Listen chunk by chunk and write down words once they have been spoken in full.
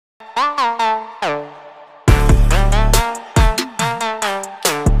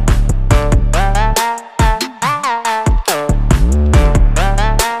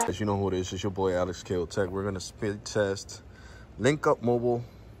This is your boy Alex KO Tech. We're gonna speed test LinkUpMobile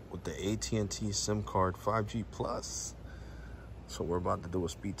with the AT&T SIM card 5G Plus. So we're about to do a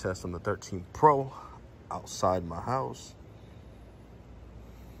speed test on the 13 Pro outside my house.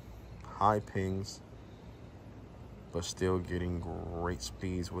 High pings, but still getting great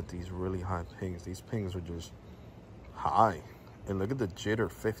speeds with these really high pings. These pings are just high. And look at the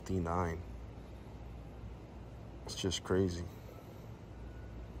jitter, 59. It's just crazy.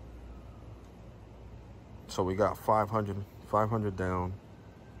 So we got 500 down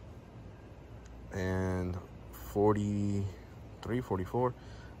and 43, 44.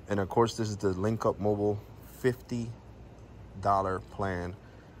 And of course, this is the LinkUpMobile $50 plan.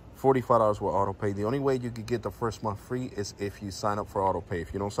 $45 with auto pay. The only way you could get the first month free is if you sign up for auto pay.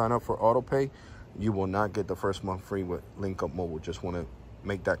 If you don't sign up for auto pay, you will not get the first month free with LinkUpMobile. Just want to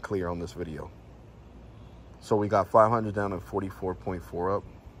make that clear on this video. So we got 500 down and 44.4 up.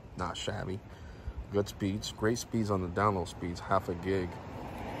 Not shabby. Good speeds. Great speeds on the download speeds. Half a gig.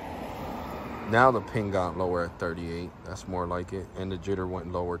 Now the ping got lower at 38. That's more like it. And the jitter went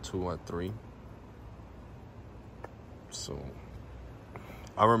lower too at 3. So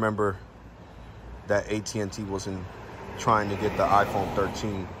I remember that AT&T wasn't trying to get the iPhone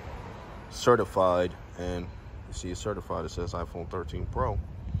 13 certified. And you see it's certified. It says iPhone 13 Pro.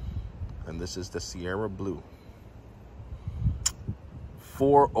 And this is the Sierra Blue.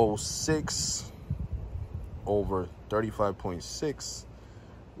 406 over 35.6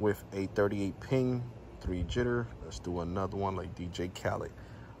 with a 38 ping, 3 jitter. Let's do another one like DJ Khaled.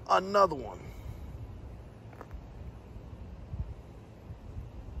 Another one.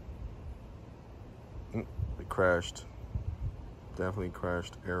 It crashed. Definitely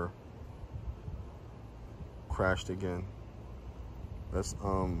crashed. Error. Crashed again. Let's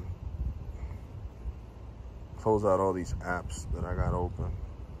close out all these apps that I got open.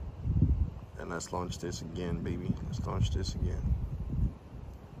 And let's launch this again, baby. Let's launch this again.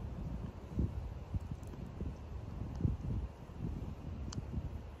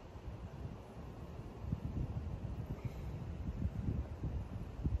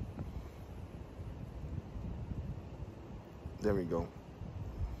 There we go.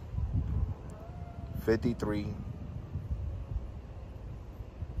 53.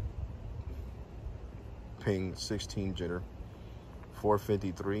 Ping, 16 jitter.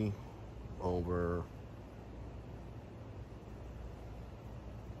 453 over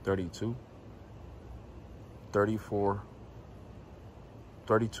 32. 34.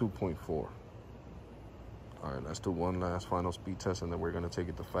 32.4. All right, let's do one last final speed test, and then we're going to take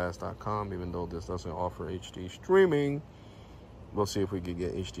it to fast.com. Even though this doesn't offer HD streaming, we'll see if we could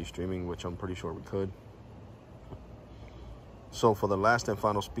get HD streaming, which I'm pretty sure we could. So for the last and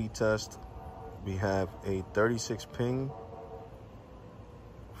final speed test, we have a 36 ping,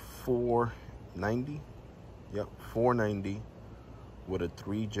 490. Yep, 490 with a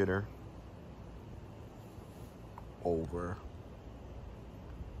 3 jitter over.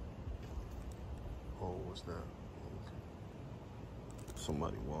 Oh, what's that?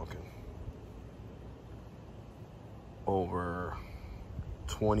 Somebody walking. Over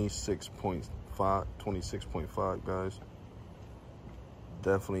 26.5, guys.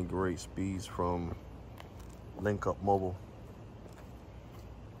 Definitely great speeds from LinkUpMobile.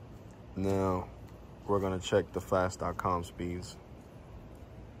 Now we're gonna check the fast.com speeds.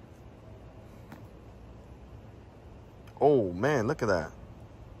 Oh man, look at that.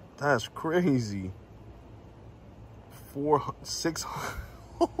 That's crazy. 600.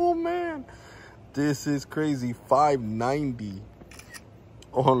 Oh man, this is crazy. 590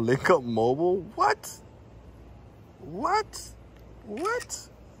 on LinkUpMobile. What?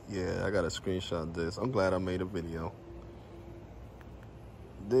 Yeah, I gotta screenshot this. I'm glad I made a video.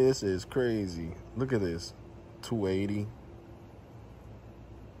 This is crazy. Look at this. 280.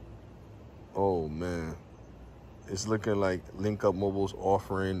 Oh man, it's looking like LinkUpMobile's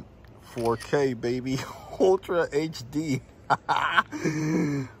offering 4K, baby. Ultra HD.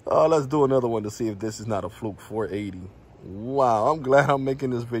 Oh, let's do another one to see if this is not a fluke. 480. Wow, I'm glad I'm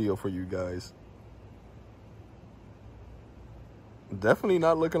making this video for you guys. Definitely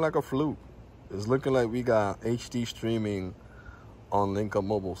not looking like a fluke. It's looking like we got HD streaming on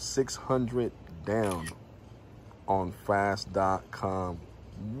LinkUpMobile. 600 down on fast.com.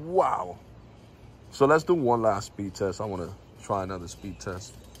 Wow. So let's do one last speed test. I want to try another speed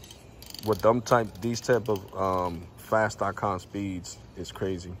test. With these type of fast.com speeds, it's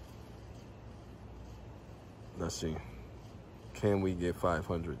crazy. Let's see. Can we get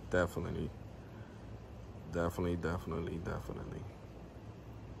 500? Definitely.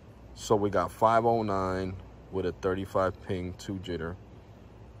 So we got 509 with a 35 ping, 2 jitter.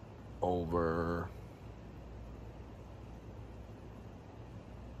 over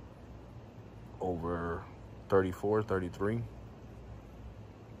 34, 33,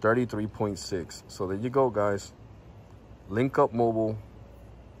 33.6. So there you go, guys. LinkUpMobile,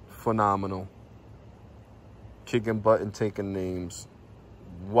 phenomenal. Kicking butt and taking names.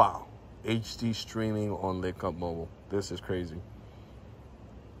 Wow. HD streaming on LinkUpMobile. This is crazy.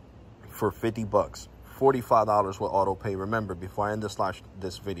 For 50 bucks. $45 with auto pay. Remember, before I end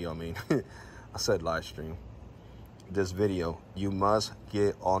this video, I said live stream. This video, you must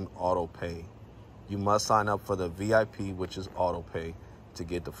get on auto pay. You must sign up for the VIP, which is auto pay, to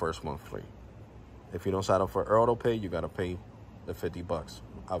get the first month free. If you don't sign up for auto pay, you got to pay the 50 bucks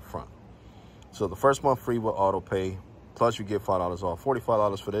up front. So the first month free with auto pay, plus you get $5 off.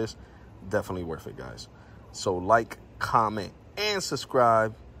 $45 for this, definitely worth it, guys. So like, comment, and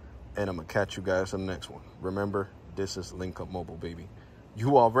subscribe, and I'm going to catch you guys in the next one. Remember, this is LinkUpMobile, baby.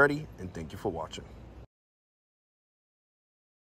 You all ready, and thank you for watching.